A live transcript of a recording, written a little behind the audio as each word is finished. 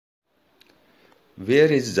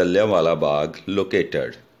Where is Jallianwala Bagh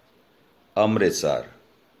located? Amritsar.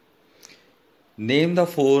 Name the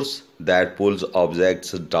force that pulls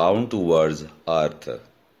objects down towards Earth.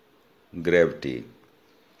 Gravity.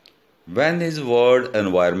 When is World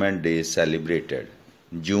Environment Day celebrated?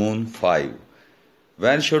 June 5.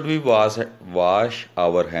 When should we wash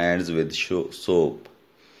our hands with soap?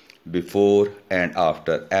 Before and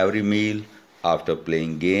after every meal, after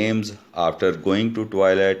playing games, after going to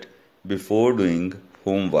toilet, before doing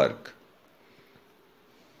homework.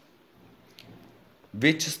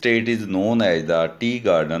 Which state is known as the Tea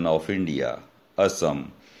Garden of India?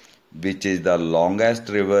 Assam. Which is the longest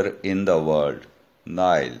river in the world?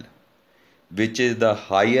 Nile. Which is the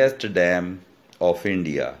highest dam of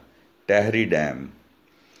India? Tehri Dam.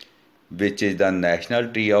 Which is the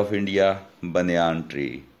national tree of India? Banyan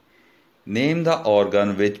tree. Name the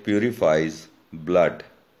organ which purifies blood.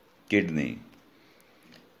 Kidney.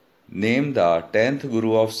 Name the 10th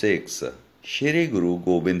Guru of Sikhs. Shri Guru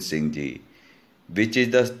Gobind Singh Ji. Which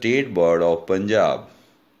is the state bird of Punjab?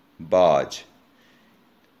 Baj.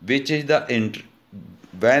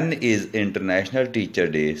 When is International Teacher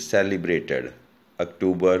Day celebrated?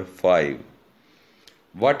 October 5.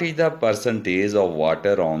 What is the percentage of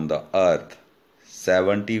water on the earth?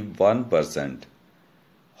 71%.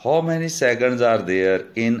 How many seconds are there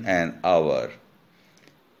in an hour?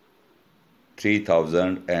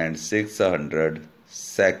 3600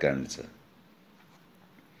 seconds.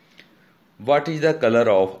 What is the color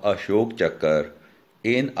of Ashok Chakra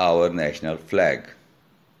in our national flag?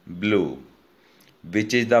 Blue.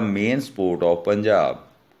 Which is the main sport of Punjab?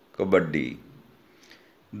 Kabaddi.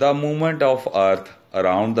 The movement of earth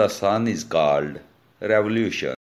around the sun is called revolution.